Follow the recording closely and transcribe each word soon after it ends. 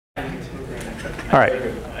All right.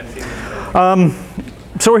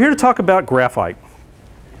 So we're here to talk about graphite.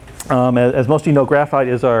 As most of you know, graphite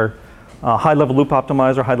is our high-level loop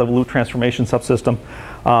optimizer, high-level loop transformation subsystem.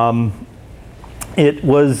 It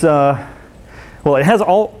was well, it has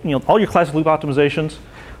all your classic loop optimizations.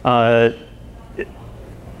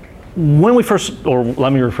 When we first, or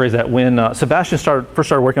let me rephrase that, when Sebastian first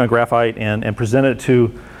started working on graphite and presented it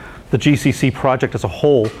to the GCC project as a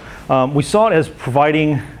whole, we saw it as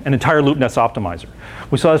providing an entire loop nest optimizer.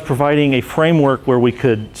 We saw it as providing a framework where we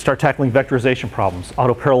could start tackling vectorization problems,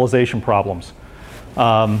 auto-parallelization problems,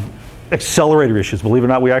 accelerator issues. Believe it or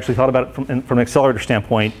not, we actually thought about it from an accelerator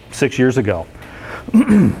standpoint 6 years ago.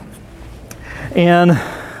 And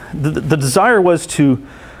the desire was to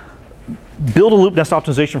build a loop nest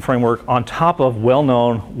optimization framework on top of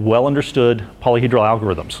well-known, well-understood polyhedral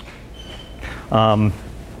algorithms.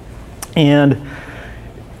 And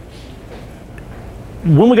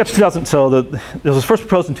when we got to 2000, so this was first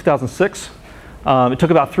proposed in 2006. It took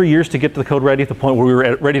about 3 years to get the code ready at the point where we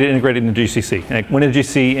were ready to integrate it into GCC. And it went into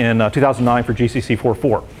GCC in 2009 for GCC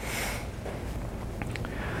 4.4.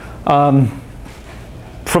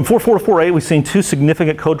 From 4.4 to 4.8, we've seen two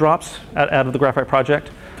significant code drops out of the Graphite project.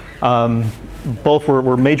 Both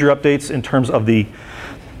were major updates in terms of the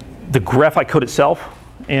Graphite code itself,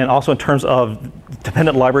 and also in terms of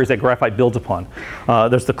dependent libraries that Graphite builds upon.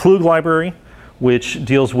 There's the Klug library, which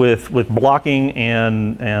deals with blocking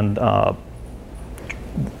and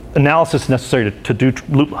analysis necessary to do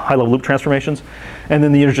high-level loop transformations, and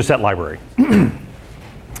then the integer set library.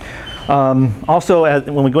 Also,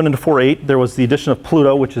 when we go into 4.8, there was the addition of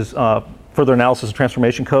Pluto, which is further analysis and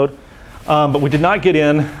transformation code, but we did not get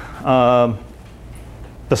in the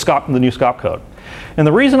new SCOP code. And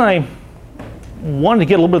the reason I wanted to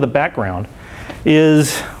get a little bit of the background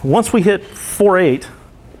is once we hit 4.8,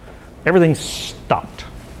 everything stopped.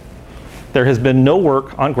 There has been no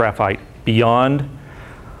work on Graphite beyond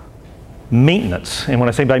maintenance. And when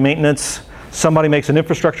I say by maintenance, somebody makes an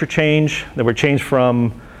infrastructure change that would change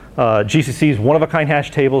from GCC's one-of-a-kind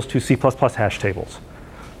hash tables to C++ hash tables.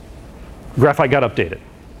 Graphite got updated.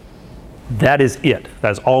 That is it.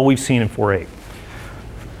 That is all we've seen in 4.8.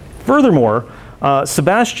 Furthermore,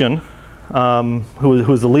 Sebastian,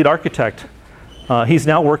 who is the lead architect, he's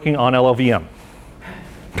now working on LLVM.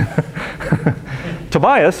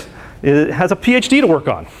 Tobias has a PhD to work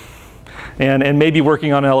on, and may be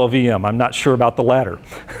working on LLVM. I'm not sure about the latter.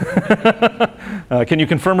 Can you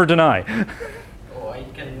confirm or deny? Oh, I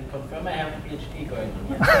can confirm I have a PhD going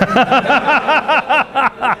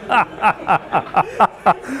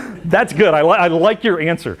on. That's good. I like your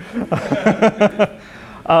answer.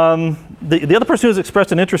 The other person who's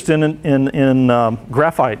expressed an interest in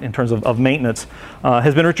Graphite in terms of maintenance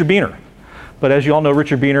has been Richard Biener. But as you all know,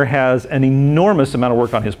 Richard Biener has an enormous amount of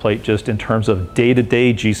work on his plate just in terms of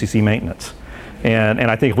day-to-day GCC maintenance. And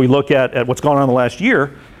I think if we look at what's gone on in the last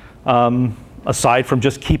year, aside from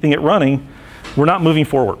just keeping it running, we're not moving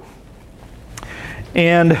forward.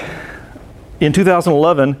 And in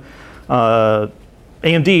 2011,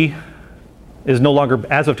 AMD is no longer,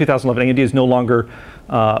 as of 2011, AMD is no longer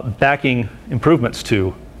backing improvements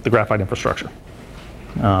to the Graphite infrastructure.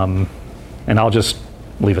 And I'll just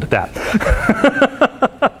leave it at that.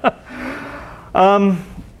 And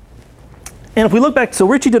if we look back, so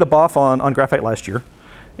Richie did a BOF on Graphite last year,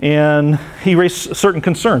 and he raised certain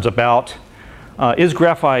concerns about is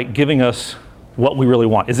Graphite giving us what we really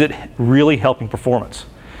want? Is it really helping performance?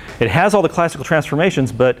 It has all the classical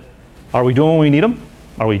transformations, but are we doing when we need them?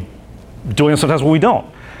 Are we doing them sometimes when we don't?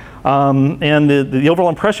 And the overall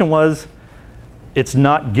impression was it's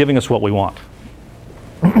not giving us what we want.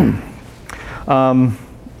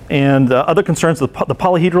 And other concerns, the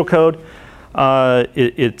polyhedral code,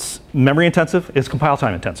 it's memory intensive, it's compile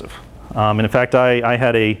time intensive. And in fact, I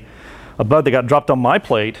had a bug that got dropped on my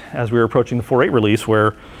plate as we were approaching the 4.8 release,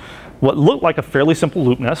 where what looked like a fairly simple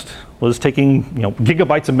loop nest was taking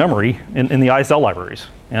gigabytes of memory in the ISL libraries.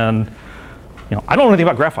 And I don't know anything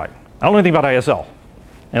about Graphite. I don't know anything about ISL.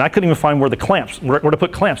 And I couldn't even find where to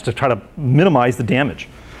put clamps to try to minimize the damage.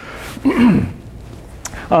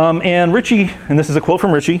 And Richie, and this is a quote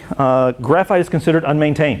from Richie, Graphite is considered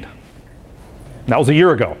unmaintained. That was a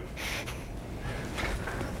year ago.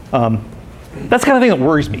 That's the kind of thing that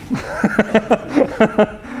worries me.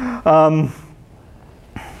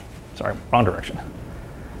 Sorry, wrong direction.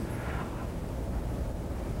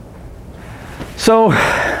 So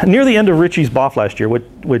near the end of Richie's BOF last year,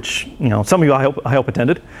 which some of you I hope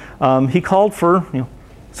attended, he called for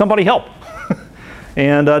somebody help.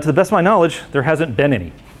 And to the best of my knowledge, there hasn't been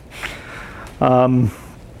any.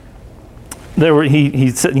 He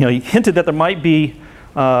said, he hinted that there might be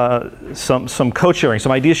some code sharing,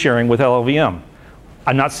 some idea sharing with LLVM.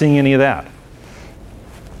 I'm not seeing any of that.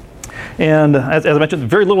 And as I mentioned,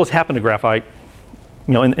 very little has happened to Graphite,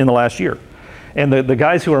 in the last year. And the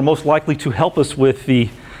guys who are most likely to help us with the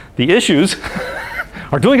issues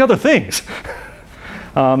are doing other things.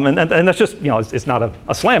 And that's just, it's not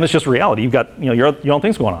a slam, it's just reality. You've got, your own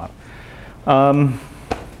things going on.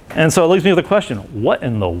 And so it leaves me with a question: what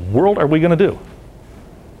in the world are we going to do?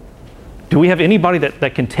 Do we have anybody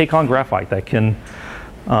that can take on Graphite, that can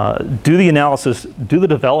do the analysis, do the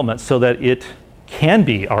development so that it can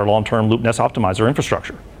be our long-term loop nest optimizer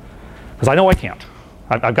infrastructure? Because I know I can't.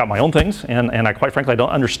 I've got my own things, and I quite frankly, I don't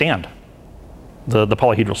understand the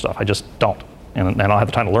polyhedral stuff. I just don't, and I don't have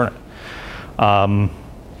the time to learn it.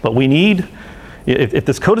 But we need, if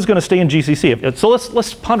this code is going to stay in GCC, so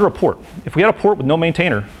let's ponder a port. If we had a port with no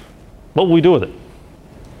maintainer, what will we do with it?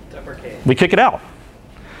 Deprecate. We kick it out.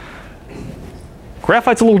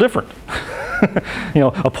 Graphite's a little different.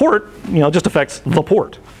 A port, just affects the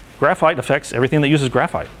port. Graphite affects everything that uses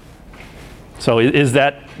graphite. So is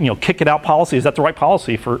that, kick it out policy, is that the right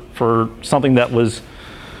policy for something that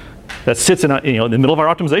sits in in the middle of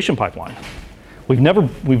our optimization pipeline? We've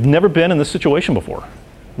never been in this situation before,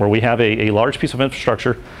 where we have a large piece of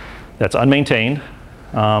infrastructure that's unmaintained,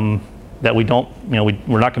 that we don't,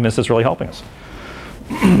 we're not convinced it's really helping us.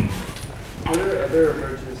 What are other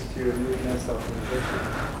approaches to loop nest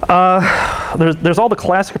optimization? There's all the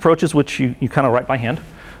classic approaches, which you kind of write by hand,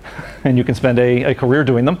 and you can spend a career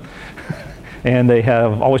doing them, and they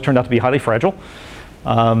have always turned out to be highly fragile.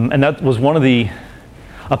 And that was one of the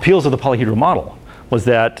appeals of the polyhedral model, was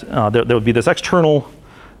that there would be this external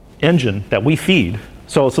engine that we feed.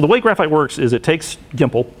 So the way Graphite works is it takes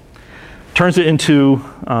Gimple, turns it into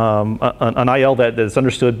an IL that is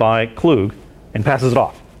understood by Klug, and passes it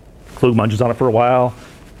off. Klug munges on it for a while,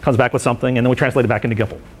 comes back with something, and then we translate it back into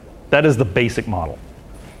Gimple. That is the basic model,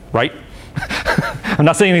 right? I'm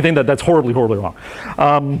not saying anything that's horribly wrong.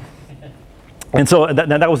 And so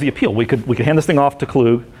that was the appeal. We could hand this thing off to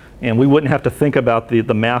Klug, and we wouldn't have to think about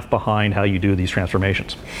the math behind how you do these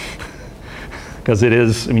transformations. Because it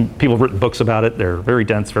is, people have written books about it. They're very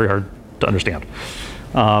dense, very hard to understand.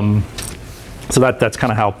 So that's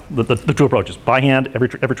kind of how the two approaches: by hand,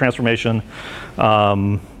 every transformation.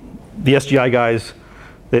 The SGI guys,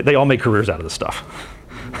 they all make careers out of this stuff.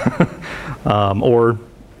 Or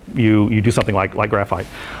you do something like Graphite.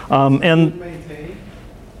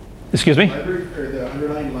 Excuse me? The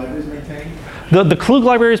underlying libraries maintained? The Klug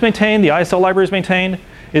library is maintained, the ISL library is maintained.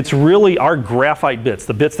 It's really our Graphite bits,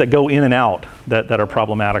 the bits that go in and out, that are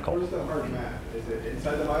problematical. Where's the hard math? Is it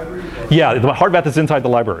inside the library? Yeah, the hard math is inside the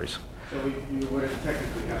libraries. So you wouldn't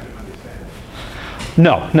technically have to understand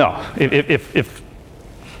it? No.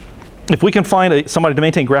 If we can find somebody to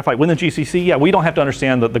maintain Graphite within GCC, yeah, we don't have to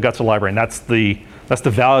understand the guts of the library, and that's the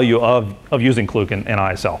value of using Klug and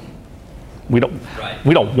ISL. We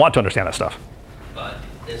don't want to understand that stuff. But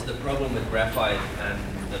is the problem with Graphite and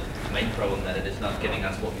the main problem that it is not giving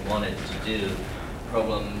us what we wanted to do,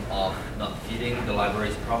 problem of not feeding the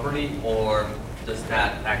libraries properly, or does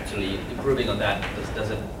that actually, improving on that,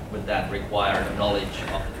 would that require knowledge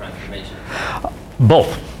of the transformation?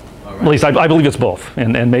 Both. Right. At least I believe it's both.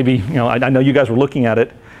 And maybe, I know you guys were looking at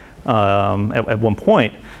it at one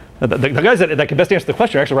point. The guys that can best answer the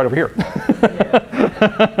question are actually right over here.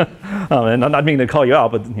 And I'm not meaning to call you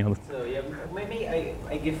out, but So yeah, maybe I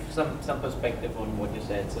give some perspective on what you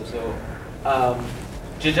said.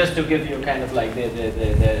 Just to give you kind of like the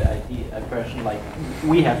idea, impression like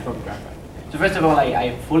we have from Graphite. So first of all,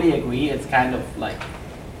 I fully agree. It's kind of like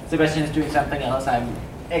Sebastian is doing something else. I'm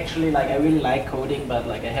actually I really like coding, but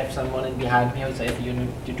I have someone in behind me who says you need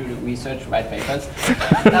to do the research, write papers.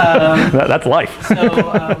 That's life.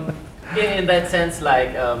 So in that sense,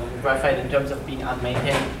 Graphite in terms of being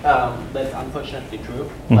unmaintained, that's unfortunately true.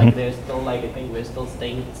 Mm-hmm. There's still I think we're still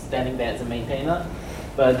standing there as a maintainer,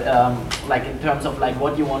 but in terms of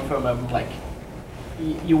what you want from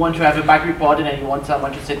you want to have a bug report and then you want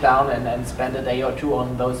someone to sit down and spend a day or two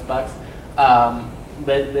on those bugs.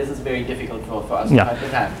 But this is very difficult for us at the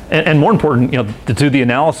time. And more important, to do the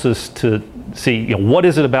analysis to see, what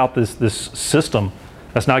is it about this system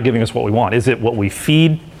that's not giving us what we want? Is it what we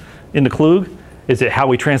feed into Klug? Is it how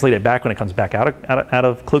we translate it back when it comes back out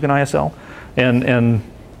of Klug and ISL? And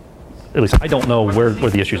at least I don't know where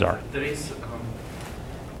the issues are. There is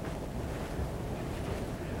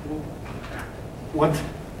what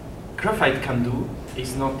Graphite can do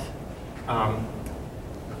is not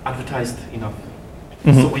advertised enough.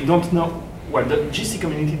 Mm-hmm. So we don't know, the GC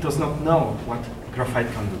community does not know what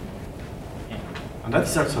Graphite can do. And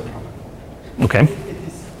that's also a problem. Okay. It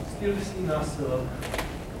is still seen as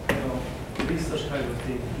fix such kind of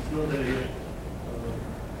thing. It's not a real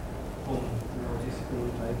home, GCP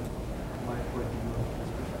type, my point of view.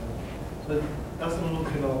 So it doesn't look,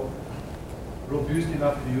 robust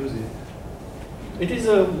enough to use it. It is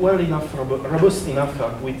well enough, robust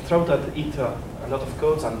enough. We threw at it a lot of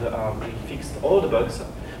codes, and we fixed all the bugs.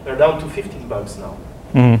 We're down to 15 bugs now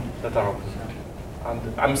that are open.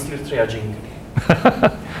 And I'm still triaging.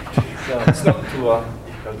 So it's not too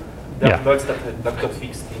difficult. There are bugs that got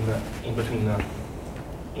fixed in between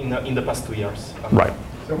in the past 2 years. Right.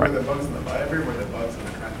 So were the bugs in the library, were the bugs in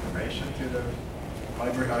the transformation to the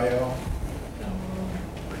library IO?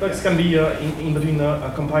 Bugs can be in between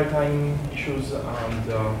compile time issues and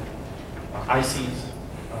ICs.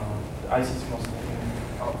 The ICs mostly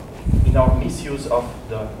in our misuse of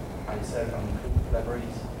the ISL and libraries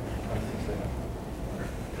and things like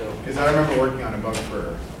that. Because I remember working on a bug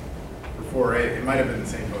for 4.8. It might have been the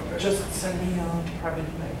same bug. Just send me a private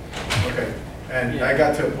email. Okay. And I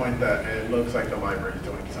got to a point that it looks like the library is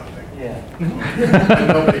doing something. Yeah. And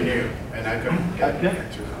nobody knew, and I couldn't get any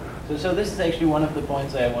answers on it. So this is actually one of the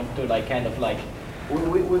points I want to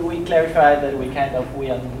we clarified that we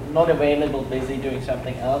are not available, busy doing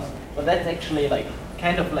something else. But that's actually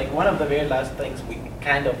one of the very last things we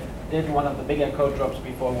did. One of the bigger code drops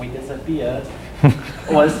before we disappeared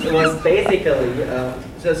was basically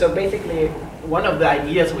so basically one of the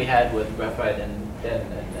ideas we had with Graphite and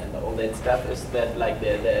all that stuff is that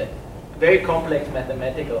the very complex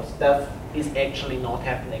mathematical stuff is actually not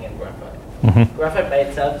happening in Graphite. Graphite by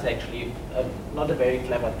itself is actually not a very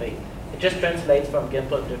clever thing. It just translates from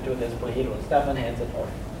Gimple to this polyhedral stuff and hands it off.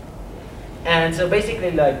 And so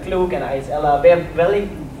basically Klug and ISL they're very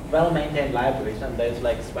well-maintained libraries, and there's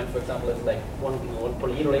Sven, for example, is one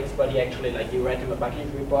polyhedral expert. He actually you write him a bug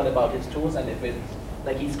report about his tools, and if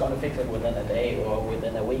it's he's going to fix it within a day or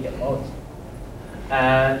within a week at most.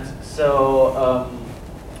 And so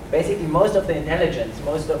basically most of the intelligence,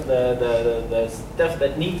 most of the stuff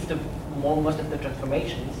that needs to most of the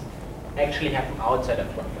transformations actually happen outside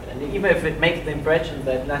of Graphite. And even if it makes the impression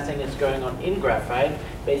that nothing is going on in Graphite,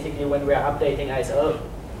 basically when we're updating ISL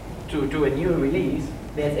to a new release,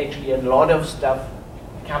 there's actually a lot of stuff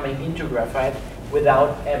coming into Graphite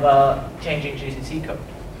without ever changing GCC code.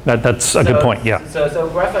 That's a good point, yeah. So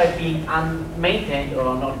Graphite being unmaintained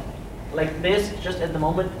or not like this, just at the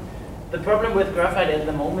moment, the problem with Graphite at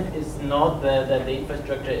the moment is not that the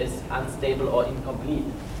infrastructure is unstable or incomplete.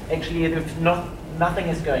 Actually, if nothing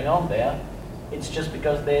is going on there, it's just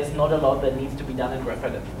because there's not a lot that needs to be done in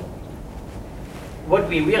Graphite at the moment. What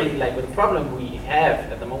we really the problem we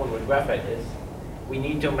have at the moment with Graphite is we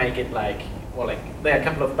need to make it there are a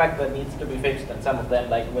couple of bugs that needs to be fixed, and some of them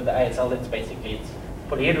with the ISL, it's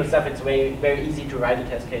polyhedral stuff. It's very, very easy to write a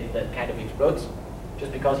test case that kind of explodes,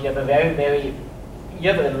 just because you have a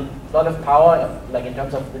you have a lot of power, in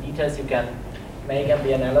terms of the details you can make and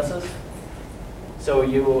the analysis. So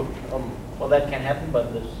that can happen,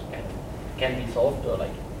 but this can be solved, or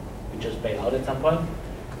we just bail out at some point.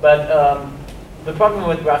 But the problem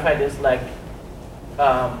with Graphite is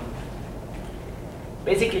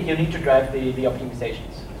basically you need to drive the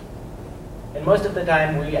optimizations. And most of the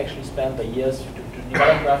time we actually spent the years to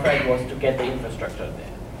develop Graphite was to get the infrastructure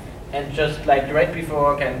there. And just right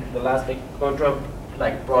before the last big code drop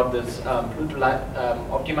brought this Pluto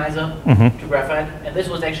optimizer to Graphite, and this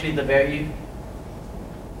was actually the very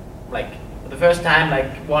the first time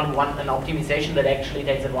an optimization that actually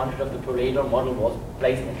takes advantage of the polyhedral model was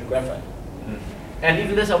placed into Graphite. And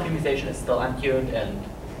even this optimization is still untuned, and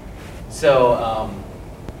so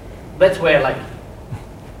that's where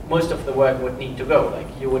most of the work would need to go.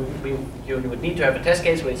 You would need to have a test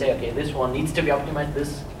case where you say, okay, this one needs to be optimized.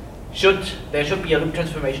 There should be a loop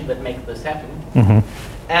transformation that makes this happen.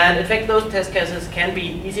 And in fact, those test cases can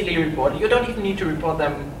be easily reported. You don't even need to report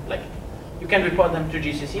them you can report them to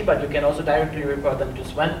GCC, but you can also directly report them to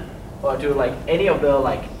Sven or to any of the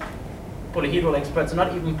polyhedral experts,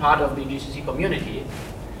 not even part of the GCC community,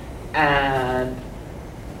 and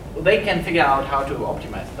they can figure out how to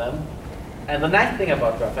optimize them. And the nice thing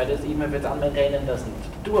about Graphite is, even if it's unmaintained and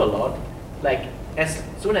doesn't do a lot, as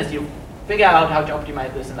soon as you figure out how to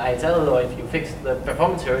optimize this in ISL, or if you fix the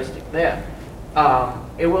performance heuristic there,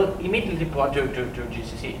 it will immediately port to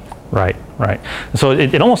GCC. Right. So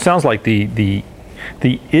it almost sounds like the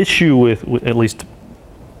issue with at least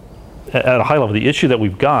at a high level, the issue that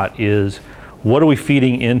we've got is what are we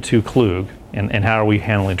feeding into Klug, and how are we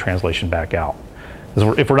handling translation back out?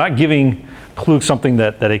 If we're not giving Klug something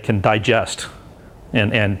that it can digest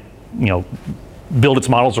and build its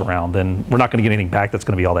models around, then we're not going to get anything back that's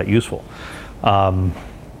going to be all that useful.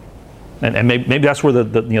 And maybe that's where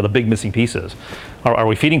the big missing piece is. Are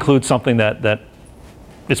we feeding Cauldron something that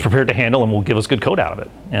it's prepared to handle and will give us good code out of it?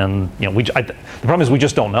 And the problem is we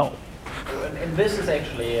just don't know. And this is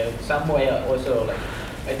actually in some way also like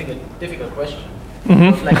I think a difficult question.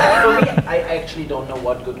 Mm-hmm. Like for me, I actually don't know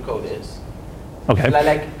what good code is. Okay.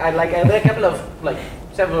 There are a couple of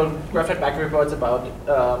several Graphite back reports about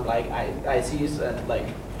ICs and like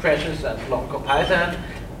crashes and long compile time,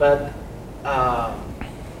 but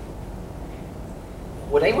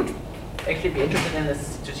what I would actually be interested in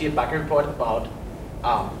is to see a bug report about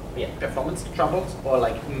performance troubles or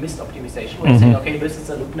like missed optimization, where you say, okay, this is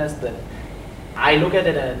a loop nest that I look at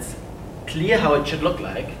it and it's clear how it should look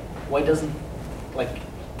like. Why doesn't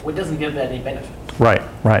give that any benefit? Right,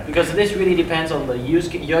 right. Because this really depends on the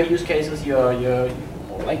your use cases, your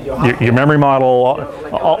memory model,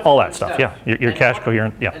 all that stuff. Yeah, your cache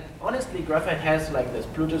coherent. Yeah. And honestly, Graphite has like this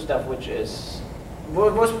Pluto stuff, which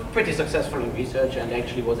was pretty successful in research and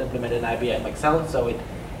actually was implemented in IBM Excel. So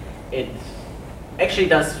it actually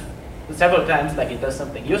does several times like it does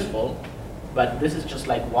something useful, but this is just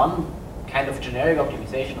like one kind of generic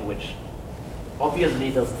optimization, which obviously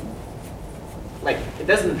it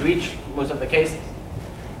doesn't reach most of the cases.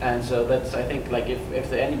 And so that's, I think, like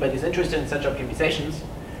if anybody's interested in such optimizations,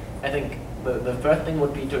 I think the first thing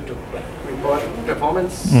would be to report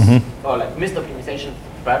performance or like missed optimization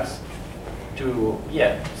bugs to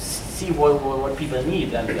see what people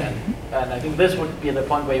need, and I think this would be the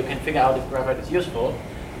point where you can figure out if Graphite is useful,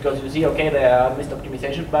 because you see, okay, there are missed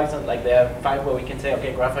optimization bugs, and like there are 5 where we can say,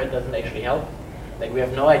 okay, Graphite doesn't actually help, like we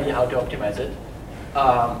have no idea how to optimize it.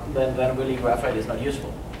 Then really Graphite is not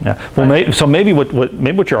useful. Yeah. Well, maybe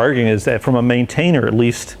what you're arguing is that from a maintainer, at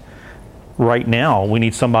least right now, we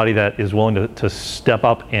need somebody that is willing to step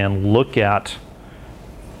up and look at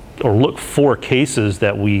or look for cases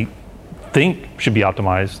that we think should be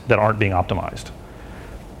optimized that aren't being optimized.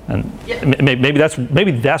 And maybe that's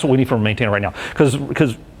what we need from a maintainer right now, because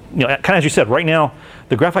kind of as you said, right now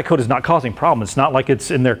the Graphite code is not causing problems. It's not like it's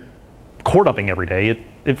in there core dumping every day.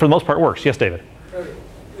 It for the most part works. Yes, David.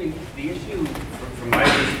 The issue, from my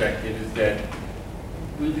perspective, is that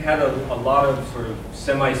we've had a lot of sort of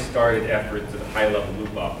semi-started efforts at high-level loop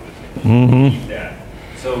optimization to keep that.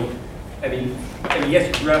 So, I mean,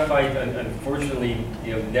 yes, Graphite, unfortunately,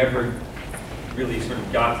 never really sort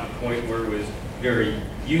of got to the point where it was very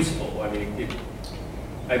useful. I mean,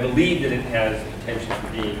 I believe that it has potential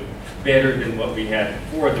for being better than what we had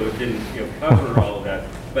before, though it didn't, cover all of that.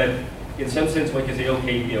 But in some sense, one can say,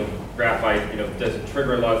 okay, Graphite, doesn't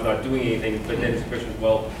trigger a lot, it's not doing anything, but then the question is,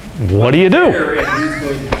 well, what do you do? And who's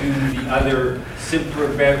going to do the other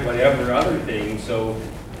simpler, better, whatever other thing? So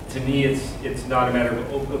to me, it's not a matter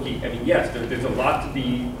of, okay, I mean, yes, there's a lot to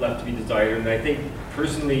be left to be desired, and I think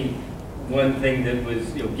personally, one thing that was,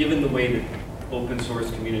 given the way that open source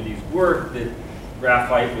communities work, that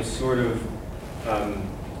Graphite was sort of,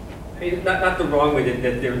 not the wrong way,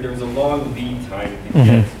 that there was a long lead time to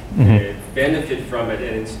get benefit from it,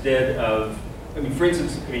 and instead of, I mean, for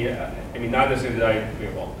instance, I mean, not necessarily that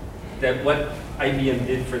that what IBM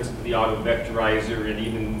did, for instance, the auto vectorizer and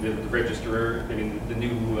even the register, I mean, the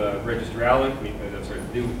new register alloc,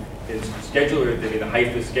 the new scheduler, the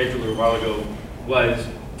HIFA scheduler a while ago, was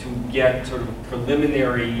to get sort of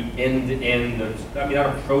preliminary end-to-end, I mean,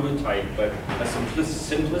 not a prototype, but a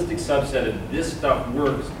simplistic subset of this stuff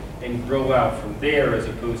works, and grow out from there, as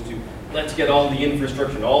opposed to let's get all the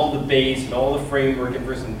infrastructure and all the base and all the framework in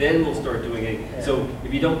first, and then we'll start doing it. Yeah. So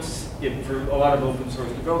if you don't, for a lot of open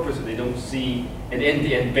source developers, if they don't see an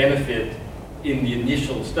end-to-end benefit in the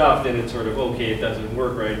initial stuff, then it's sort of, okay, it doesn't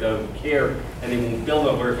work, right, it doesn't care, and they won't build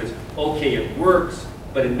on where if it's, okay, it works,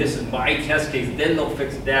 but it misses my test case, then they'll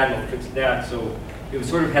fix that, and they'll fix that. So it was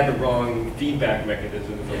sort of had the wrong feedback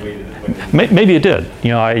mechanism in the way that it went. Maybe it did.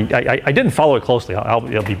 I didn't follow it closely. I'll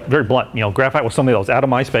be very blunt. Graphite was something that was out of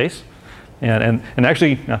my space, and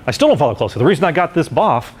actually, I still don't follow it closely. The reason I got this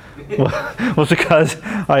BOF was because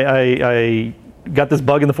I got this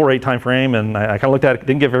bug in the 4.8 time frame, and I kind of looked at it,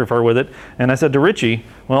 didn't get very far with it, and I said to Richie,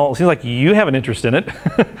 well, it seems like you have an interest in it.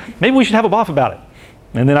 Maybe we should have a BOF about it.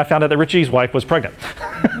 And then I found out that Richie's wife was pregnant.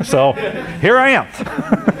 So here I am.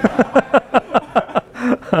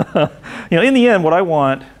 In the end, what I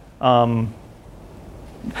want,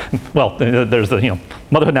 well, there's the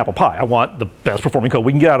motherhood and apple pie. I want the best performing code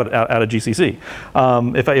we can get out of GCC.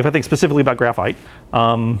 If I think specifically about Graphite,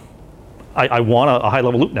 I want a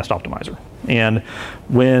high-level loop nest optimizer. And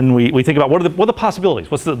when we think about what are the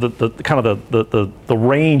possibilities, what's the kind of the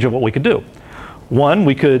range of what we could do. One,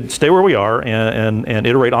 we could stay where we are and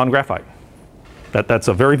iterate on Graphite. That's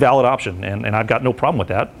a very valid option, and I've got no problem with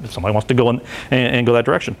that if somebody wants to go and go that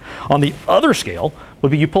direction. On the other scale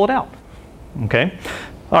would be you pull it out. Okay?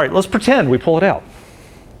 All right, let's pretend we pull it out.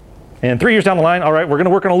 And 3 years down the line, all right, we're going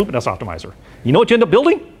to work on a luminance optimizer. You know what you end up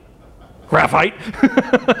building? Graphite.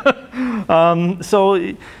 So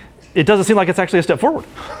it doesn't seem like it's actually a step forward.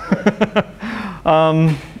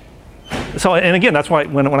 So, and again, that's why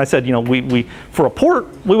when I said, you know, we for a port,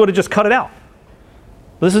 we would have just cut it out.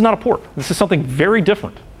 This is not a port. This is something very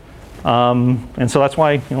different. And so that's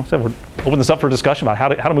why, you know, said we're opening this up for discussion about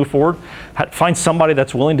how to move forward, find somebody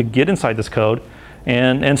that's willing to get inside this code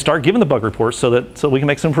and start giving the bug reports so we can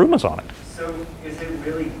make some improvements on it. So is it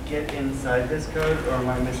really get inside this code, or am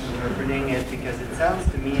I misinterpreting it? Because it sounds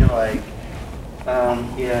to me like,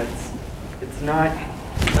 it's not,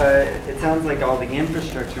 it sounds like all the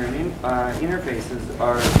infrastructure and interfaces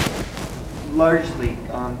are largely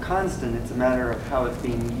constant. It's a matter of how it's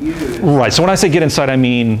being used. Right, so when I say get inside, I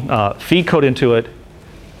mean feed code into it.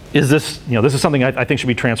 Is this, you know, this is something I think should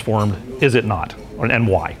be transformed. Is it not? And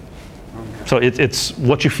why? Okay. So it's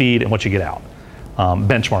what you feed and what you get out.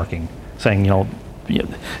 Benchmarking, saying, you know,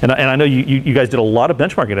 and I know you guys did a lot of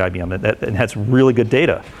benchmarking at IBM and had some really good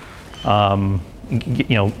data. You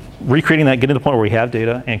know, recreating that, getting to the point where we have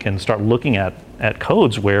data and can start looking at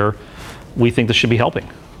codes where we think this should be helping.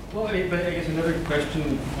 Well, I mean, but I guess another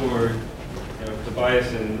question for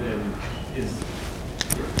Tobias and is,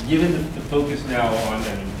 given the focus now on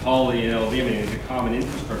Poly and LLVM, and it's a common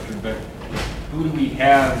infrastructure, but who do we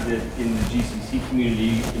have that in the GCC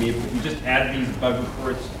community? I mean, if we just add these bug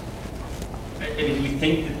reports, I mean, do we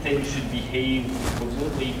think that things should behave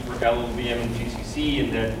equivalently for LLVM and GCC,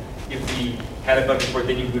 and that if we had a bug report,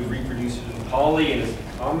 then you would reproduce it in Poly, and is the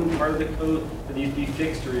common part of the code that needs to be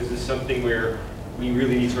fixed, or is this something where we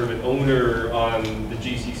really need sort of an owner on the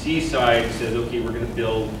GCC side who says, okay, we're going to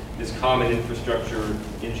build this common infrastructure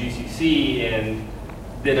in GCC, and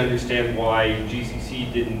then understand why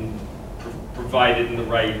GCC didn't provide it in the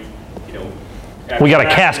right, you know. We got a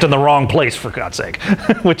cast in the wrong place, for God's sake,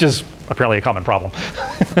 which is apparently a common problem.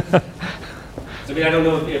 So I mean, I don't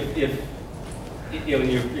know if you know,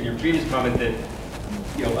 in your previous comment that,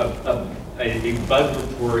 you know, a bug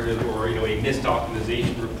report or you know, a missed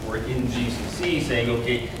optimization report in GCC saying,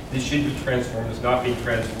 okay, this should be transformed, it's not being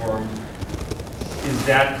transformed.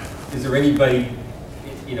 Is there anybody,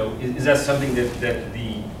 you know, is that something that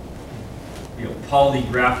the, you know, Poly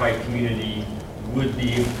Graphite community would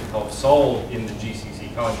be able to help solve in the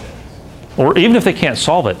GCC context? Or even if they can't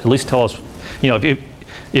solve it, at least tell us, you know,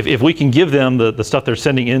 if we can give them the stuff they're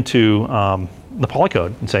sending into the Poly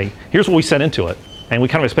code and say, here's what we sent into it, and we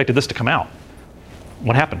kind of expected this to come out.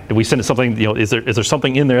 What happened? Did we send it something, you know, is there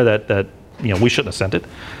something in there that you know, we shouldn't have sent it?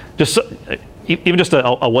 Just even just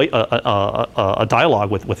a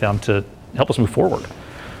dialogue with them to help us move forward.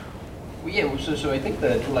 Yeah, so I think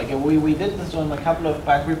that like we did this on a couple of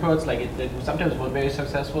bug reports. Like it sometimes was very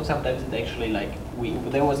successful. Sometimes it actually like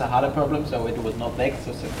there was a harder problem, so it was not that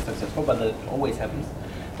so successful. But that always happens.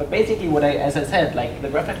 But basically, as I said, like the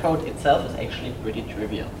Graphite code itself is actually pretty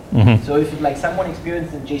trivial. Mm-hmm. So if like someone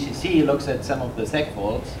experienced in GCC looks at some of the seg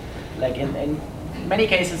faults, like in many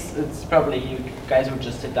cases, it's probably you guys would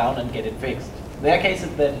just sit down and get it fixed. There are cases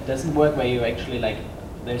that it doesn't work where you actually like.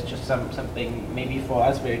 There's just something maybe for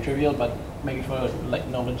us very trivial, but maybe for like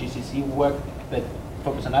normal GCC work that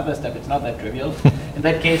focus on other stuff, it's not that trivial. In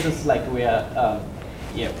that case, it's like we are,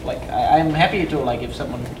 yeah, like I'm happy to like if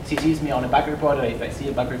someone CCs me on a bug report or if I see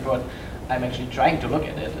a bug report, I'm actually trying to look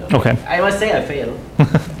at it. Okay. I must say I fail.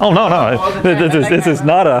 Oh no, this is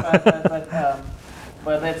not a.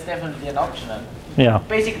 But that's definitely an option. And yeah.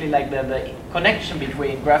 Basically, like the connection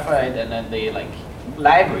between Graphite and then the like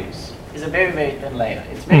libraries is a very, very thin layer.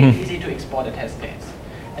 It's very easy to export a test case.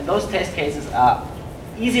 And those test cases are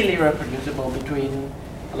easily reproducible between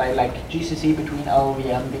like GCC, between our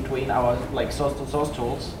VM, between our like source-to-source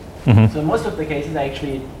tools. So most of the cases I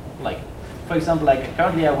actually like, for example, like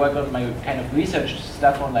currently I work on my kind of research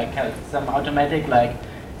stuff on like kind of some automatic like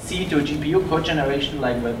C to GPU code generation,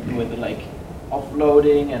 like with like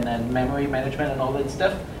offloading and then memory management and all that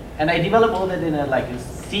stuff. And I develop all that in a like a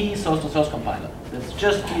C source-to-source compiler. That's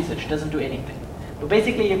just research, doesn't do anything. But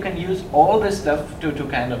basically you can use all this stuff to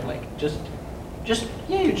kind of like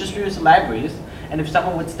you just use libraries. And if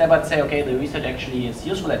someone would step out and say, okay, the research actually is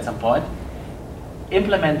useful at some point,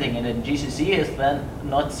 implementing it in GCC is then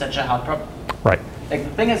not such a hard problem. Right. Like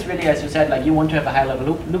the thing is really, as you said, like you want to have a high-level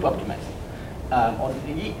loop optimizer.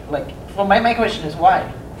 Like for my question is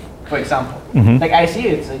why, for example. Like I see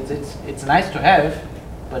it's nice to have,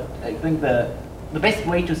 but I think the best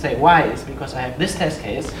way to say why is because I have this test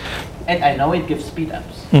case, and I know it gives speed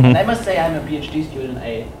ups. And I must say I'm a PhD student.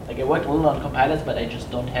 I worked a little on compilers, but I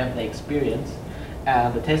just don't have the experience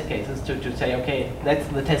and the test cases to say, okay, that's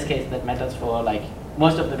the test case that matters for like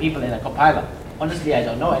most of the people in a compiler. Honestly, I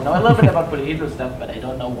don't know. I know a little bit about polyhedral stuff, but I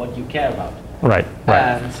don't know what you care about. Right.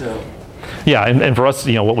 And so. Yeah, and for us,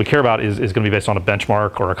 what we care about is going to be based on a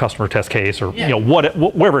benchmark or a customer test case or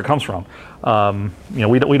wherever it comes from.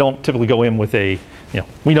 We don't typically go in with a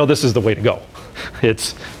we know this is the way to go.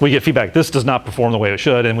 We get feedback. This does not perform the way it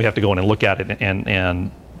should, and we have to go in and look at it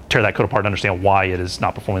and tear that code apart and understand why it is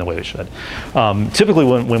not performing the way it should. Typically,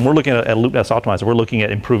 when we're looking at loop nest optimizer, we're looking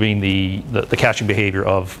at improving the caching behavior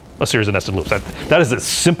of a series of nested loops. That is the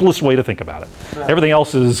simplest way to think about it. Right. Everything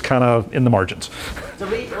else is kind of in the margins. So,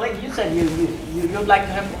 like you said, you'd like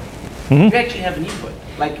to have, you actually have an input.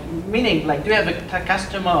 Meaning, do you have a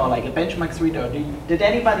customer or like a benchmark suite, or did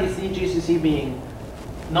anybody see GCC being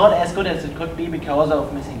not as good as it could be because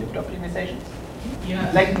of missing lift optimizations?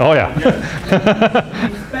 Yeah. Oh yeah.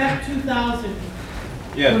 Spec 2000,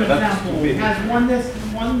 Yeah, for that's example, has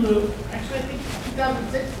one loop. Actually, I think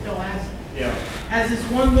 2006 still has this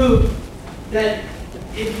one loop that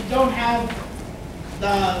if you don't have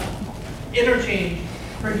the interchange,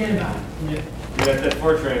 forget about it. Yeah. That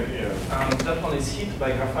Fortran, That one is hit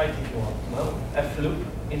by Graphite if you want. No, F loop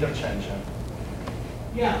interchange.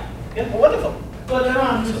 Yeah. Yeah, wonderful. But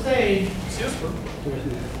I'm just saying. It's useful.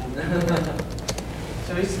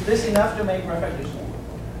 So is this enough to make Graphite useful?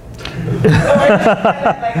 I'm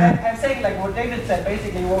saying what David said,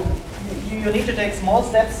 basically, you need to take small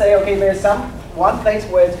steps, say, okay, there's one place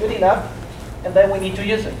where it's good enough, and then we need to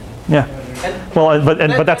use it. Yeah.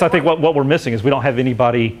 But that's, I think, what we're missing is we don't have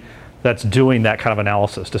anybody that's doing that kind of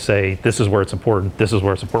analysis to say, this is where it's important, this is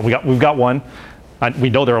where it's important. We've got one. We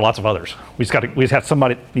know there are lots of others. We just have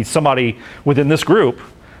somebody within this group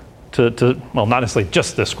well, not necessarily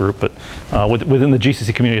just this group, but within the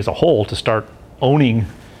GCC community as a whole, to start owning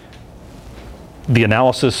the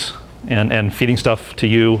analysis and feeding stuff to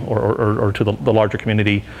you or to the larger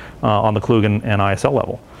community on the Klug and ISL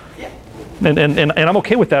level. Yeah. And I'm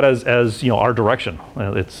okay with that as our direction.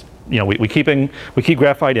 It's we keep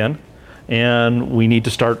Graphite in, and we need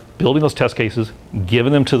to start building those test cases,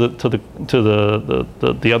 giving them to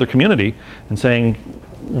the other community, and saying,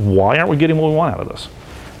 why aren't we getting what we want out of this?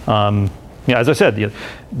 As I said,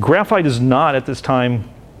 Graphite is not at this time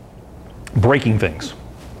breaking things.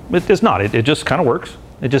 It's not. It just kind of works.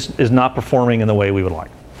 It just is not performing in the way we would like.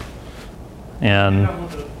 And can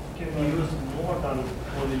we use more than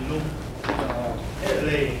polyloop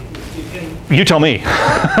laying? You tell me. You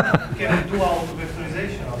can do auto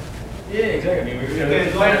vectorization of it. Yeah, exactly. I mean, we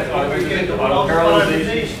can do auto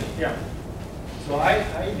parallelization. Yeah. So I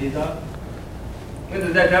did that.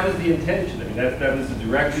 That was the intention. I mean, that was the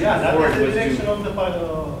direction. Yeah, that was the to- direction of the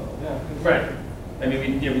Right. I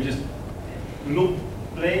mean, we just loop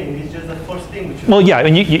playing is just the first thing which. Well, yeah, I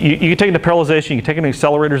mean, you can take into parallelization, you can take into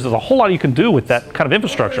accelerators. There's a whole lot you can do with that kind of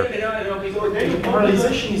infrastructure.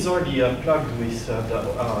 Parallelization is already plugged with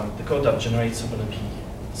the code that generates OpenMP.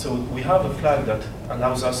 So we have a flag that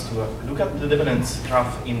allows us to look at the dependency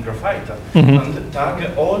graph in Graphite and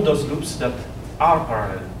tag all those loops that are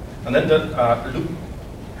parallel. And then the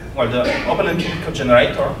the OpenMP code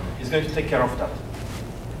generator is going to take care of that.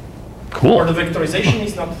 Cool. For the vectorization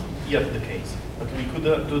is not yet the case, but we could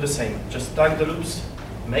do the same. Just tag the loops,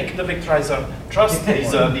 make the vectorizer trust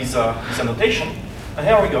these annotation, and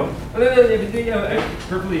here we go. I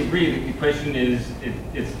perfectly agree. The question is,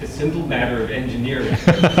 it's a simple matter of engineering.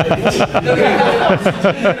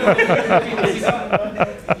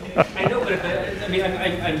 I know, but I mean,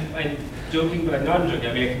 I'm joking, but I'm not joking.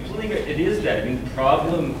 I mean, I completely, it is that. I mean, the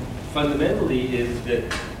problem fundamentally is that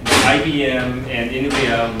IBM and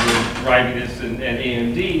NVIDIA were driving this, and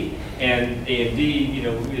AMD, and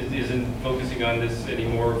AMD, isn't focusing on this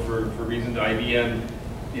anymore for reasons IBM,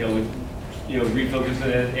 refocused on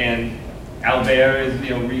it, and Albert is,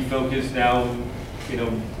 refocused now,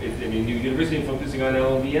 New University focusing on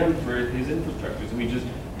LLVM for his infrastructure. So we just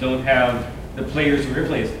don't have the players who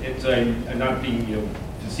replace it. So I'm not being,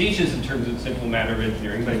 facetious in terms of simple matter of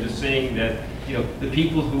engineering, but I'm just saying that, the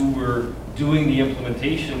people who were doing the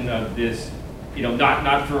implementation of this,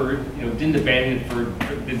 not for, didn't abandon it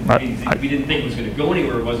we didn't think it was going to go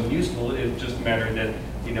anywhere, it wasn't useful. It's just a matter that,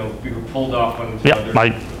 we were pulled off on this other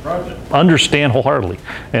project. Understand wholeheartedly,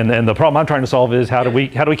 and the problem I'm trying to solve is how do we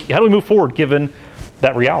move forward given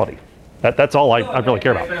that reality? That's all I really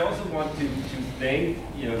care about. But I also want to thank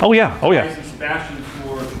Bryce and Sebastian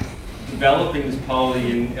for developing this poly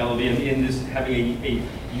and LLVM in this having a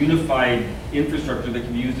unified infrastructure that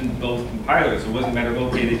can be used in both compilers. So it wasn't a matter of,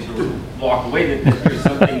 okay, they sort of walk away, that there's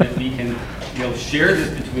something that we can, share this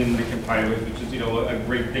between the compilers, which is, a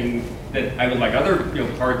great thing that I would like other,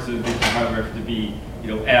 parts of the compiler effort to be,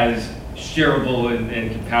 as shareable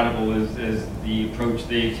and compatible as the approach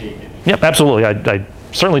they've taken. Yep, absolutely. I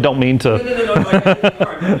certainly don't mean to. No.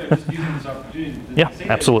 I'm just using this opportunity to say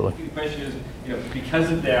absolutely. That. The question is,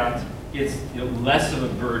 because of that, it's less of a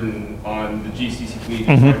burden on the GCC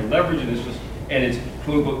community to try to leverage it. And it's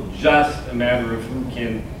quote unquote just a matter of who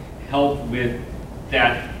can help with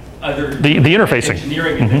that other the interfacing,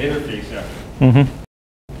 engineering and the interface effort. And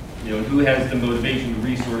who has the motivation, the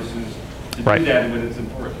resources to do that when it's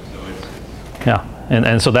important. So it's yeah.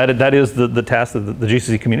 And so that is the task that the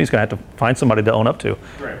GCC community is going to have to find somebody to own up to.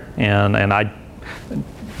 Right. And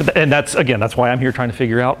that's why I'm here trying to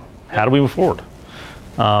figure out how do we move forward.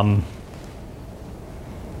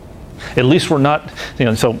 At least we're not,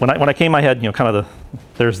 so when I came, I had, kind of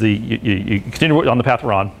there's you continue on the path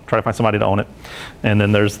we're on, try to find somebody to own it. And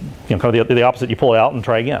then there's, kind of the opposite, you pull it out and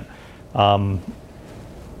try again.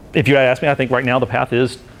 If you ask me, I think right now the path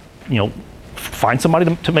is, find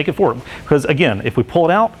somebody to make it forward. Because again, if we pull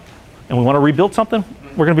it out and we want to rebuild something,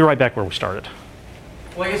 we're going to be right back where we started.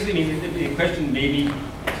 Well, I guess the question maybe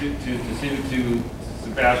to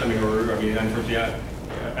Sebastian, unfortunately,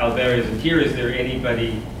 Albert isn't here. Is there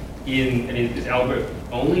anybody is Albert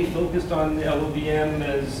only focused on the LLVM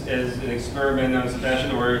as an experiment on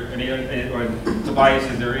Sebastian, or Tobias,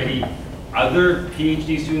 is there any other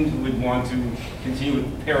PhD students who would want to continue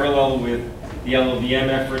with parallel with the LLVM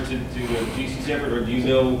effort to the GCC effort, or do you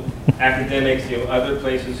know academics, other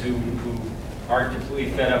places who aren't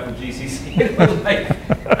completely fed up with GCC?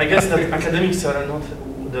 I guess that academics are not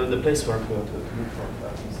the place where to look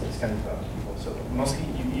for this kind of people. So mostly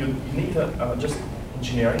you need just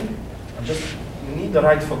engineering, and you need the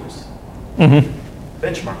right focus.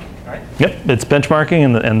 Benchmarking, right? Yep, it's benchmarking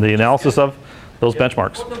and the analysis of those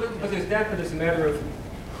benchmarks. Well, no, but there's that, but it's a matter of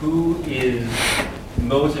who is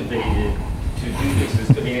motivated to do this.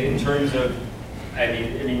 In terms of,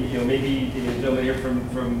 maybe the gentleman here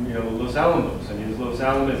from Los Alamos. Is Los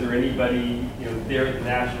Alamos, is there anybody there at the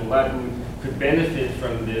national level who could benefit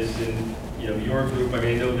from this in your group?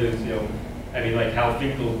 I know there's like Hal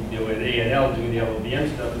Finkel at A&L doing the LLVM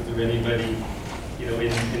stuff. Is there anybody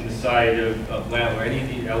in the side of lab or any of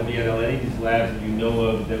the LBNL, any of these labs that you know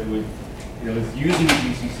of that would is using the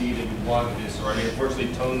GCC that would want this? Or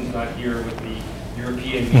unfortunately, Tone's not here with the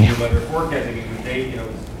European medium weather forecasting. Would they,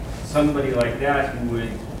 somebody like that who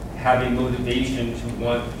would have a motivation to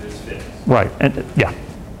want this fixed? Right, and yeah.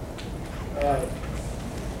 I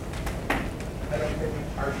don't think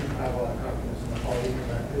our should have a lot of confidence in the polyhedral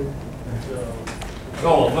method. So.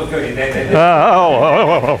 Oh, look, okay. Because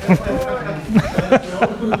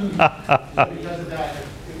of that,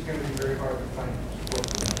 it's going to be very hard to find support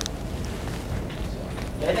for that.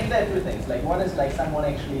 Yeah, I think there are two things. One is someone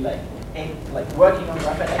actually working on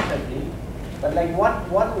graphite actively, but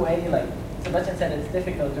one way, Sebastian said, it's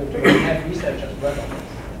difficult to have researchers work on this.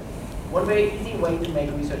 One very easy way to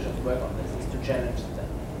make researchers work on this is to challenge them.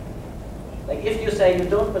 If you say you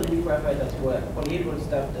don't believe graphite does work, polyhedral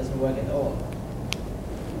stuff doesn't work at all.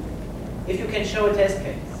 If you can show a test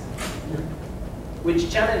case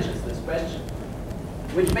which challenges this question,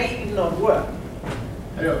 which may even not work.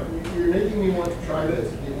 I know, you're making me want to try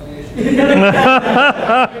this.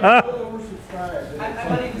 I'm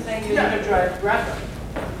not even saying you need to try graphite.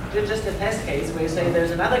 Just a test case where you say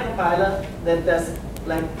there's another compiler that does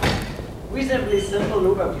reasonably simple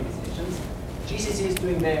loop optimizations. GCC is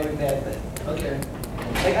doing very bad things. Okay.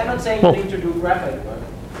 I'm not saying you need to do graphite work,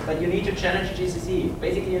 but you need to challenge GCC.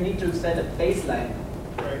 Basically, you need to set a baseline.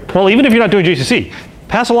 Right. Well, even if you're not doing GCC,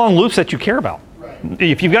 pass along loops that you care about. Right.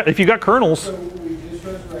 If you've got kernels. So we just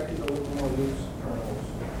resurrected the little more loops kernels.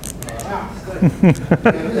 Good.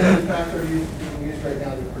 And in fact, they're being used right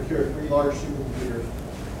now to procure 3 large supercomputers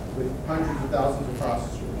with hundreds of thousands of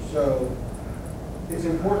processors. So it's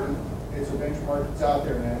important. It's a benchmark that's out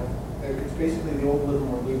there now. It's basically the old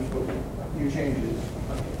Livermore loops, but with a few changes.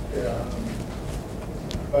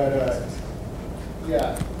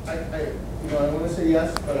 Yeah, I want to say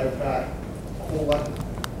yes, but I've got a whole lot.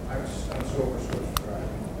 I'm so oversourced for that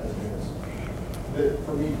as it is.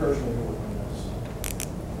 For me personally, to work on this.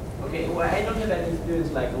 Okay, well, I don't have any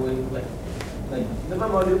experience like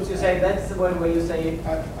Livermore loops. You say that's the one where you say.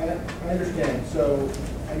 I understand. So,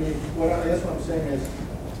 I guess what I'm saying is,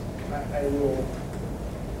 I will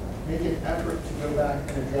make an effort to go back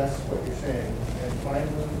and address what you're saying and find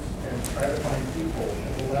loops and try to find people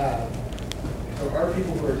in the lab. So there are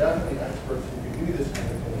people who are definitely experts who can do this kind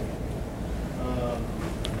of thing.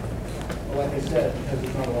 Well, like I said, because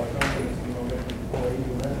there's not a lot of confidence, you know, that the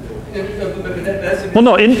polyhedral method. Well,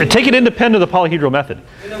 no, take it independent of the polyhedral method.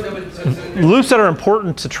 Loops that are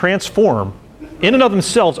important to transform, in and of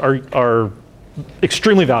themselves, are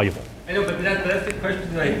extremely valuable. I know, but that's the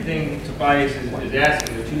question that I think Tobias is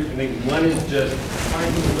asking. There are two different things. One is just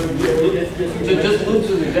loops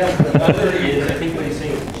as an example. The other is, I think what he's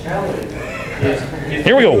saying is the challenge is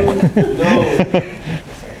here we go.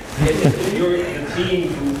 If you're the team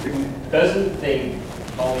who doesn't think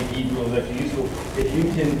polyhedral is actually useful, if you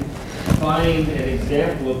can find an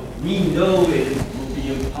example of we know it will be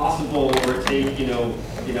impossible or take,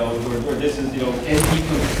 or this is, NP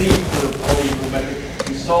complete for polyhedral method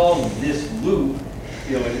to solve this loop,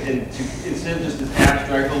 and to instead of just this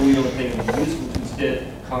abstract, oh, we don't think it's useful, to instead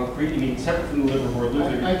concretely, separate from the liverboard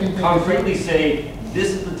loop, concretely say this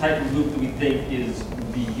is the type of loop that we think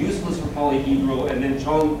would be useless for polyhedral, and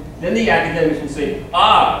then the academics will say,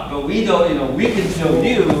 but we don't, we can show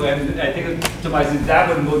you, and I think Tobias, that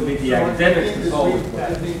would motivate the academics to solve it.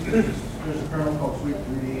 There's a kernel called Sweep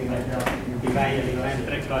 3D, and I doubt if you If I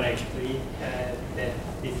remember correctly, that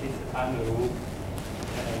this is unloop,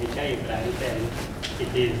 which I write, and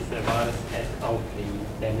it is worse at O3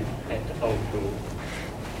 than at O2.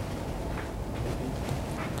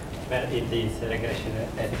 Well, it is regression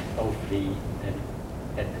at O3 than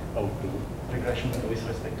at O2. Regression with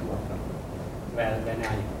respect to what? Well, when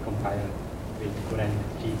I compile with current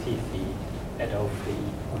GCC at O3,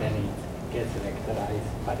 then it gets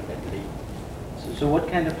vectorized perfectly. So what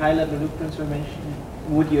kind of high-level loop transformation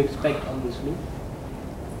would you expect on this loop?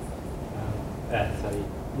 Sorry.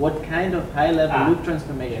 What kind of high-level loop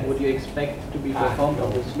transformation would you expect to be performed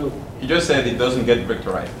on this loop? He just said it doesn't get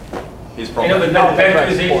vectorized. His I problem. know, but no,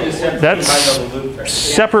 vectorization is separate That's from high-level loop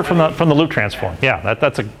transform. separate from the loop transform. Yeah,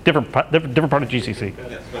 that's a different part of GCC.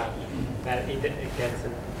 Well, it gets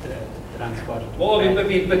transported. Well, but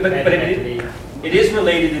it is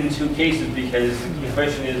related in two cases, because the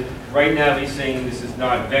question is, right now he's saying this is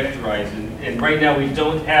not vectorized, and right now we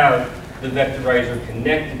don't have the vectorizer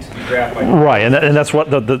connected to the graphite. Right, and that's what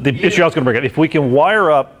the issue I was going to bring up. If we can wire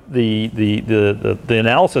up the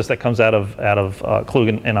analysis that comes out of Klug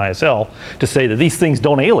and ISL to say that these things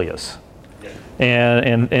don't alias,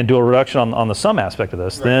 and do a reduction on the sum aspect of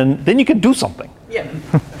this, right, then you can do something. Yeah.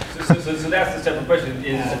 So that's the separate question: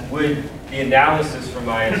 is would the analysis from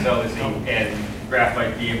ISL and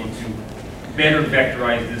graphite be able to better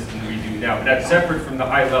vectorize this than we do now? But that's separate from the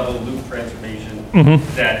high-level loop transformation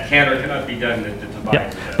that can or cannot be done that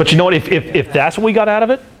Tobias does. But you know what? If that's what we got out of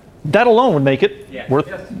it, that alone would make it worth.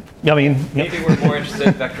 Yes. I mean, maybe we're more interested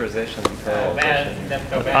in vectorization.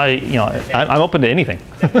 I'm open to anything.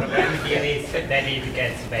 The problem here is that it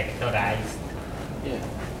gets vectorized,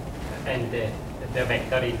 and the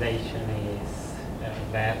vectorization is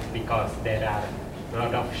there because there are a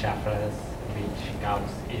lot of shufflers which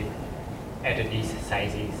goes at these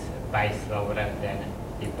sizes by slower than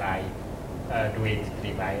if I do it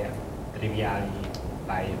trivially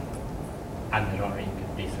by unrolling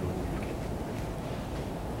this loop.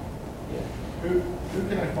 Who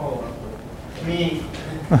can I follow up with? Me.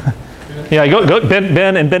 Yeah, go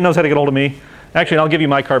Ben, and Ben knows how to get hold of me. Actually, I'll give you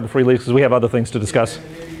my card before he leaves because we have other things to discuss.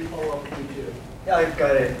 Maybe you follow up with me too. Yeah, I've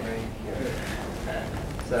got it right here.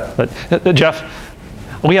 So. But Jeff,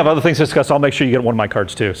 we have other things to discuss. I'll make sure you get one of my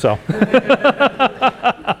cards too. So. You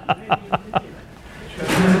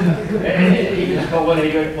can call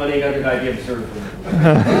 1-800-IBM-CERT.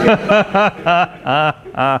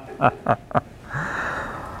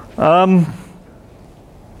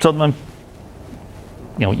 So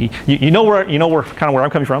you know where kind of where I'm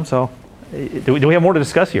coming from. So, do we have more to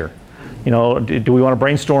discuss here? Do we want to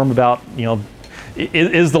brainstorm about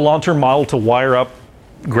is the long-term model to wire up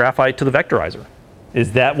graphite to the vectorizer?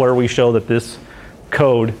 Is that where we show that this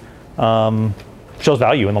code shows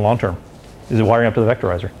value in the long term? Is it wiring up to the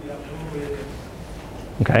vectorizer?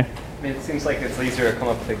 Okay. I mean, it seems like it's easier to come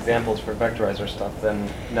up with examples for vectorizer stuff than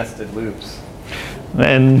nested loops.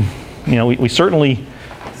 And we certainly.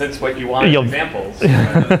 That's what you want, examples.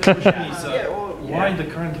 Why the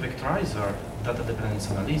current vectorizer data dependence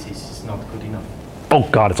analysis is not good enough? Oh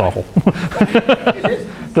God, it's awful.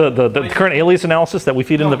 the current alias analysis that we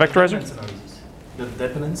feed into the vectorizer. The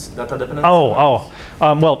data dependence.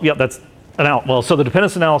 Well, yeah, that's so the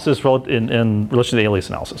dependence analysis in relation to the alias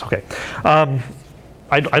analysis. Okay.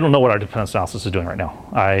 I don't know what our dependence analysis is doing right now.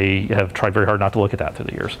 I have tried very hard not to look at that through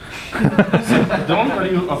the years. So the only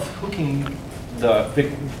value of hooking the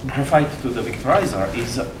graphite to the vectorizer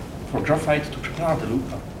is for graphite to prepare the loop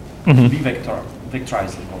to be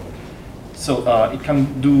vectorizable. So it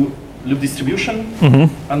can do loop distribution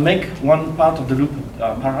and make one part of the loop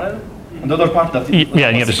parallel And the other part that yeah,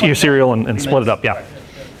 and you have your serial and split it up. Yeah,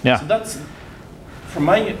 yeah. So that's, from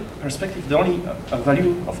my perspective, the only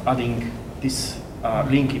value of adding this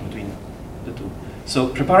link in between the two. So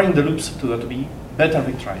preparing the loops to be better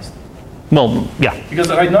vectorized. Well, yeah. Because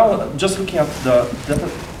right now, just looking at the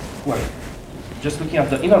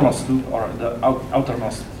innermost loop or the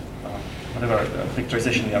outermost whatever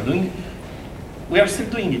vectorization we are doing, we are still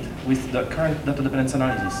doing it with the current data dependence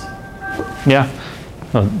analysis. Yeah.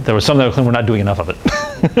 Well, there was some that claim we're not doing enough of it.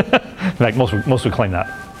 In fact, most would claim that.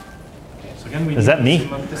 Okay, so again, is that me?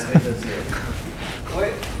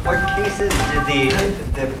 What cases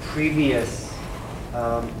did the previous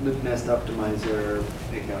loop nest optimizer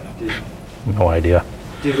pick up? No idea.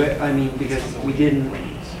 I mean, because we didn't.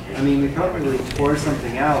 I mean, we probably tore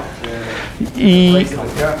something out to replace it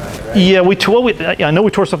with graphite, right? Yeah, I know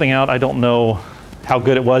we tore something out. I don't know how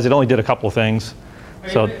good it was. It only did a couple of things.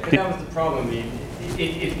 So that was the problem. I mean,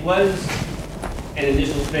 it was an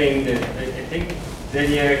initial thing that I think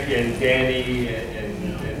Zdeněk and Danny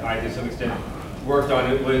and I, to some extent, worked on.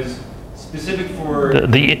 It was specific for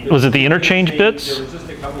was it the interchange bits? There was just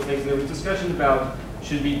a couple of things. There was discussion about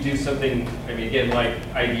should we do something. I mean, again, like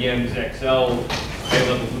IBM's XL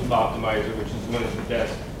high-level loop optimizer, which is one of the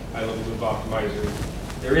best high-level loop optimizers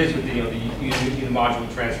there is with the modular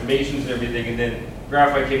transformations and everything. And then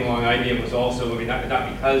Graphite came along. IBM was also, I mean, not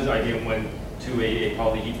because IBM went to a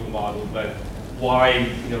polyhedral model, but why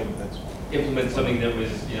implement something that was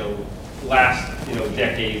last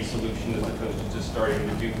decade solution as opposed to just starting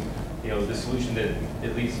to do the solution that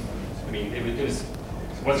at least, I mean, it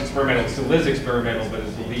was experimental, still is experimental, but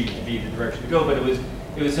is believed to be the direction to go. But it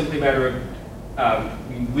was simply a matter of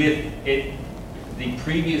with it, the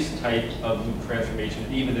previous type of loop transformation,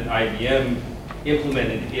 even that IBM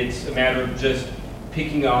implemented, it's a matter of just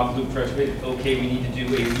picking off loop transformation. Okay, we need to do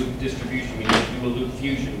a loop distribution. We need to do a loop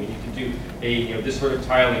fusion. We need to do a this sort of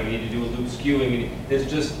tiling. We need to do a loop skewing. There's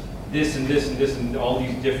just this and this and this and all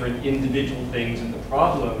these different individual things. And the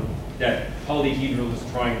problem that polyhedral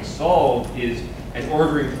is trying to solve is an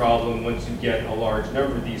ordering problem once you get a large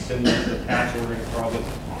number of these, similar to the patch ordering problem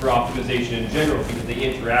for optimization in general, because they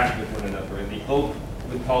interact with one another. And the hope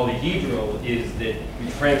with polyhedral is that you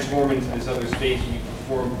transform into this other space and you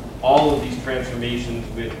perform all of these transformations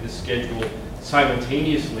with the schedule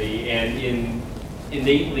simultaneously and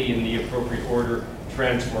innately in the appropriate order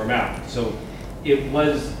transform out. So it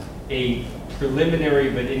was a preliminary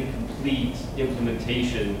but incomplete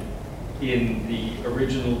implementation in the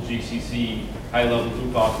original GCC high-level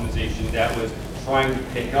loop optimization that was trying to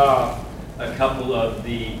pick off a couple of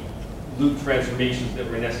the loop transformations that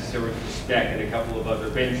were necessary for spec and a couple of other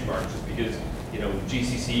benchmarks, just because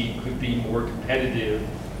GCC could be more competitive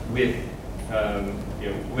with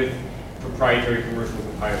with proprietary commercial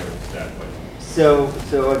compilers at that point. So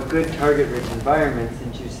a good target-rich environment,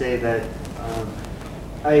 since you say that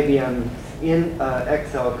IBM in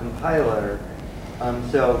XL compiler.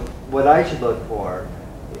 So what I should look for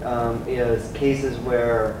is cases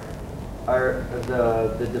where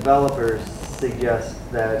the developers suggest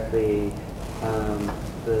that the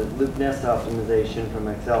loop nest optimization from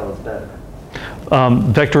XL is better.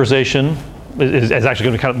 Vectorization is actually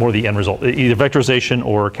going to be kind of more the end result, either vectorization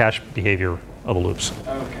or cache behavior of the loops.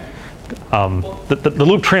 Okay. The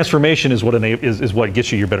loop transformation is what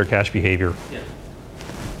gets you your better cache behavior. Yeah.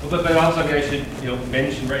 But also, I mean, I should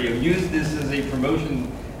mention, right, use this as a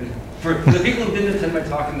promotion for the people who didn't attend my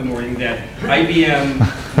talk in the morning, that IBM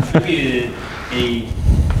contributed a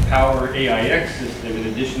Power AIX system in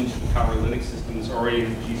addition to the Power Linux systems already in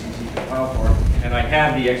the GCC compile farm, and I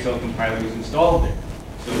have the XL compilers installed there.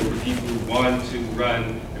 So for people who want to run,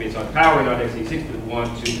 I mean, it's on Power, not x86, but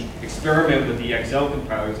want to experiment with the XL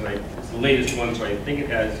compilers, and it's the latest one, so I think it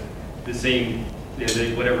has the same,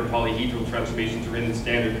 whatever polyhedral transformations are in the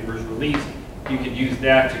standard commercial release. You could use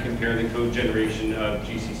that to compare the code generation of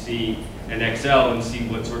GCC and XL and see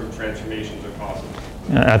what sort of transformations are possible.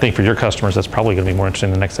 I think for your customers, that's probably going to be more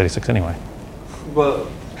interesting than x86 anyway. Well,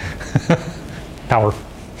 Power.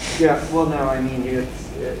 yeah. Well, no, I mean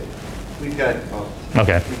we've got both.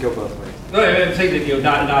 Okay. We go both ways. No, I'm saying that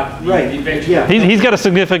not right. The eventual. Yeah. He's got a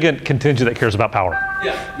significant contingent that cares about power.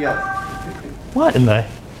 Yeah. Yes. What in the?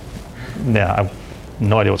 Yeah, I have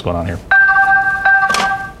no idea what's going on here.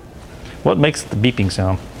 What makes the beeping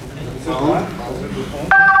sound? Is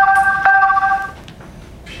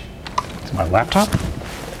it my laptop?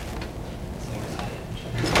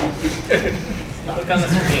 Look on the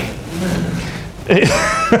screen.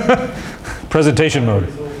 Presentation mode.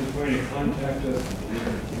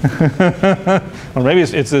 Or maybe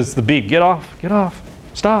it's the beep. Get off,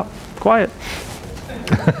 stop, quiet.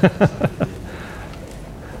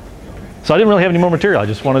 So I didn't really have any more material. I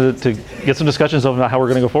just wanted to get some discussions about how we're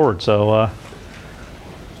going to go forward. So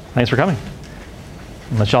thanks for coming.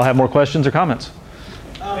 Unless y'all have more questions or comments.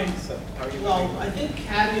 Well, I think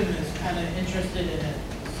Cadmium is kind of interested in it,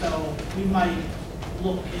 so we might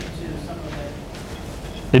look into some of it.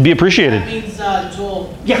 It'd be appreciated. That means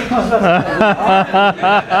Joel. Yeah.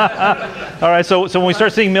 All right, so when we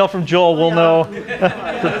start seeing mail from Joel, we'll know.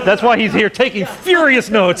 That's why he's here taking furious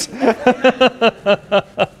notes.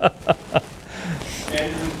 And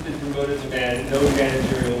it's been promoted to no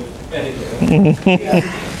managerial anything.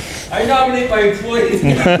 I nominate my employees.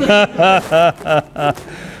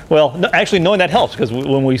 Well, no, actually, knowing that helps, because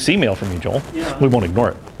when we see mail from you, Joel, we won't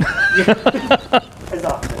ignore it. As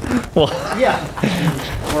often. Well, yeah.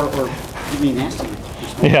 Or you mean nasty?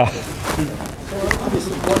 Yeah. So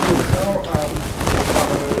obviously, what is now,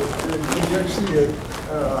 when you actually,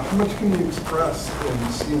 how much can you express in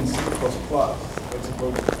C and C++ as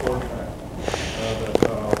opposed to Fortran that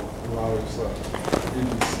allows you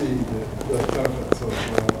to see the benefits of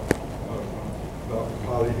the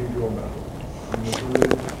polyhedral method? I mean,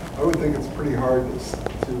 I would think it's pretty hard to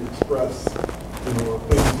express, things with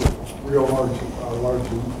real large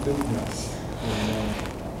loopness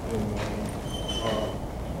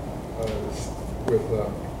with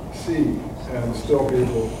C and still be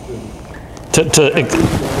able to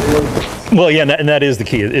well, yeah, and that is the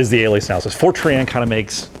key, is the alias analysis. Fortran kind of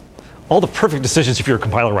makes all the perfect decisions if you're a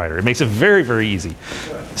compiler writer. It makes it very, very easy.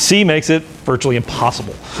 C makes it virtually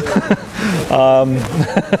impossible.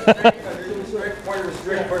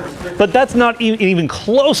 But that's not even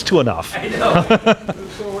close to enough. I know.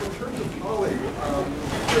 So in terms of poly,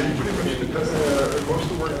 most of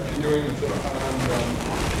the work that you're doing is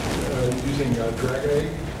on using Dragon Egg.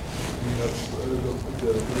 I mean, that's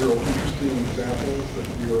the real interesting examples that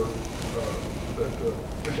you're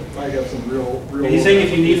that might have some real. He's saying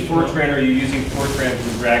if you need Fortran, or you're using Fortran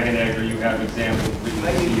through Dragon Egg, or you have examples.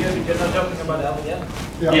 You're not talking about LVM?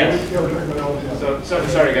 Yeah, yes. We're talking about LVM. So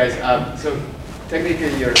sorry guys. So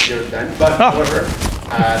technically you're done, but however,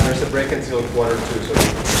 there's a break until quarter 2.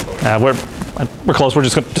 So We're close. We're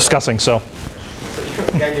just discussing. So.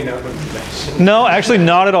 Can you know? No, actually,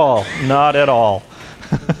 not at all. Not at all.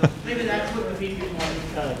 Maybe that's what the people want.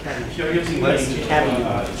 You're using as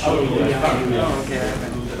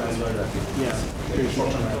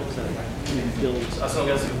long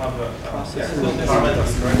as you have a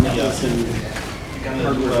parameters correctly, you can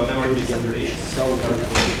do memory distribution.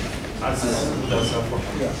 As